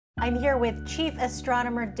I'm here with Chief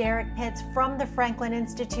Astronomer Derrick Pitts from the Franklin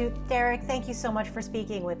Institute. Derrick, thank you so much for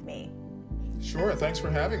speaking with me. Sure, thanks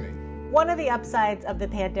for having me. One of the upsides of the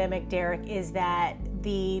pandemic, Derrick, is that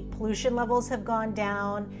the pollution levels have gone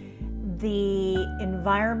down. The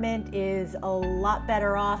environment is a lot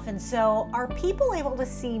better off. And so are people able to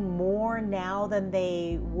see more now than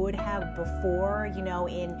they would have before,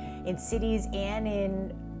 in cities and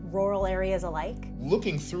in rural areas alike?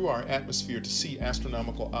 Looking through our atmosphere to see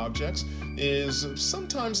astronomical objects is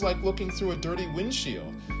sometimes like looking through a dirty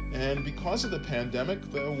windshield. And because of the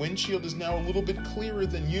pandemic, the windshield is now a little bit clearer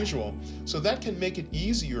than usual. So that can make it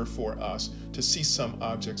easier for us to see some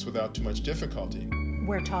objects without too much difficulty.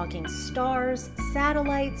 We're talking stars,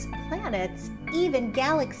 satellites, planets, even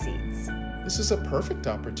galaxies. This is a perfect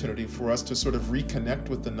opportunity for us to sort of reconnect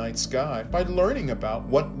with the night sky by learning about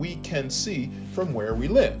what we can see from where we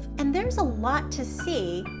live. And there's a lot to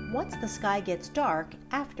see once the sky gets dark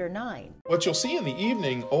after 9. What you'll see in the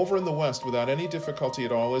evening over in the west without any difficulty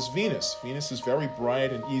at all is Venus. Venus is very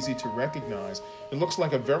bright and easy to recognize. It looks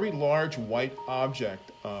like a very large white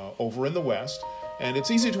object over in the west. And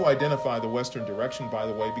it's easy to identify the western direction, by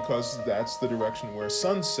the way, because that's the direction where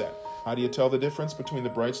suns set. How do you tell the difference between the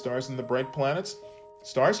bright stars and the bright planets?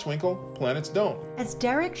 Stars twinkle, planets don't. As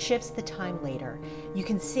Derrick shifts the time later, you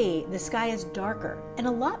can see the sky is darker and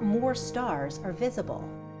a lot more stars are visible.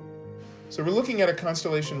 So we're looking at a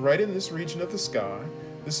constellation right in this region of the sky.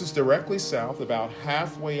 This is directly south, about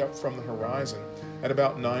halfway up from the horizon, at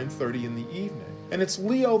about 9:30 in the evening. And it's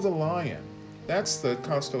Leo the Lion. That's the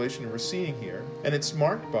constellation we're seeing here, and it's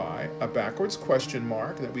marked by a backwards question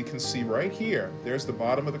mark that we can see right here. There's the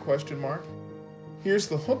bottom of the question mark. Here's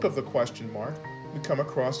the hook of the question mark. We come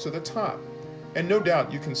across to the top. And no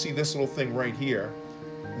doubt you can see this little thing right here.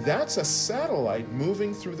 That's a satellite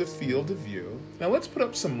moving through the field of view. Now let's put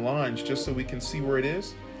up some lines just so we can see where it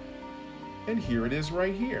is. And here it is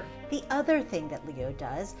right here. The other thing that Leo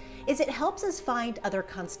does is it helps us find other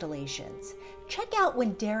constellations. Check out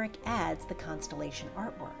when Derrick adds the constellation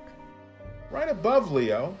artwork. Right above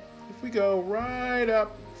Leo, if we go right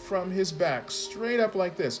up from his back, straight up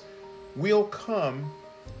like this, we'll come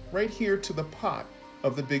right here to the pot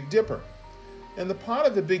of the Big Dipper. And the pot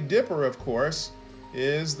of the Big Dipper, of course,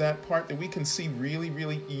 is that part that we can see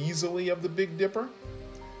really easily of the Big Dipper.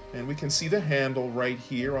 And we can see the handle right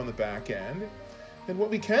here on the back end. And what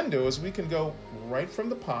we can do is we can go right from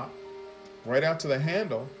the pot, right out to the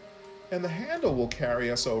handle, and the handle will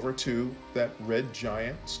carry us over to that red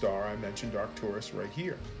giant star I mentioned, Arcturus, right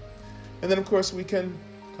here. And then, of course, we can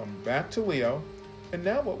come back to Leo, and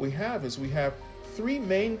now what we have is we have 3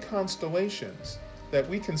 main constellations that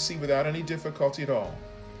we can see without any difficulty at all.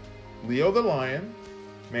 Leo the Lion,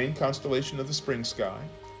 main constellation of the spring sky,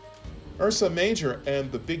 Ursa Major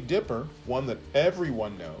and the Big Dipper, one that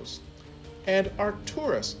everyone knows, and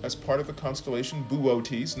Arcturus as part of the constellation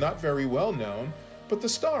Boötes, not very well known, but the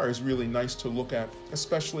star is really nice to look at,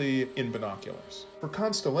 especially in binoculars. For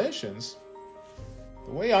constellations,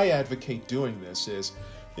 the way I advocate doing this is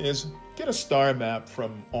get a star map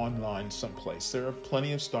from online someplace. There are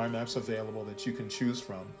plenty of star maps available that you can choose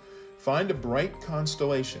from. Find a bright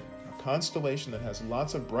constellation, a constellation that has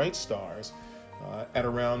lots of bright stars at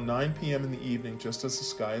around 9 p.m. in the evening, just as the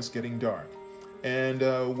sky is getting dark. And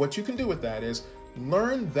what you can do with that is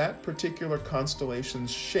learn that particular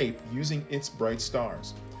constellation's shape using its bright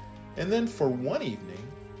stars. And then for one evening,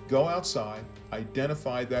 go outside,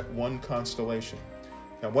 identify that one constellation.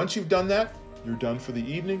 Now once you've done that, you're done for the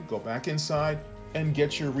evening, go back inside and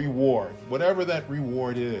get your reward, whatever that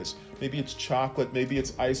reward is. Maybe it's chocolate, maybe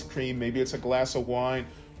it's ice cream, maybe it's a glass of wine.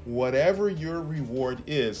 Whatever your reward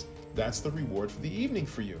is, that's the reward for the evening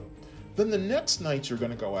for you. Then the next night you're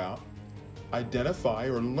going to go out, identify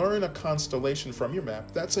or learn a constellation from your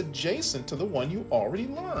map that's adjacent to the one you already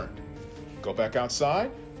learned. Go back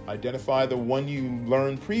outside, identify the one you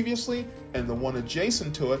learned previously and the one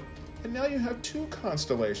adjacent to it, and now you have 2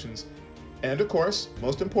 constellations. And of course,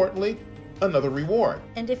 most importantly, another reward.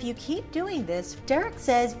 And if you keep doing this, Derrick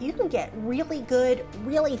says you can get really good,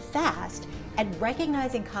 really fast at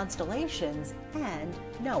recognizing constellations and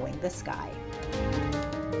knowing the sky.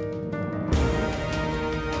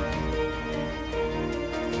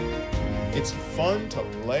 It's fun to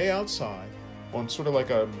lay outside on sort of like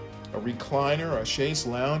a recliner, a chaise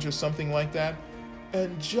lounge or something like that,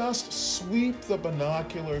 and just sweep the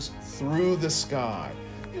binoculars through the sky.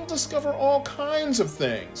 You'll discover all kinds of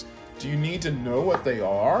things. Do you need to know what they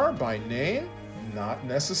are by name? Not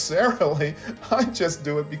necessarily. I just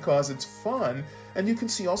do it because it's fun, and you can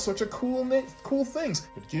see all sorts of cool things.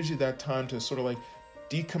 It gives you that time to sort of like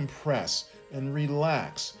decompress and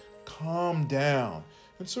relax, calm down.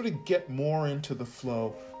 and sort of get more into the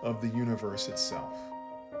flow of the universe itself.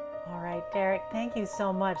 All right, Derrick, thank you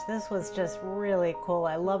so much. This was just really cool.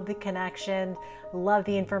 I love the connection, love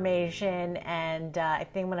the information, and I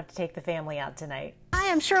think I'm going to have to take the family out tonight. I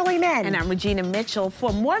am Shirley. And I'm Regina Mitchell.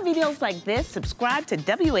 For more videos like this, subscribe to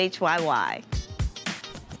WHYY.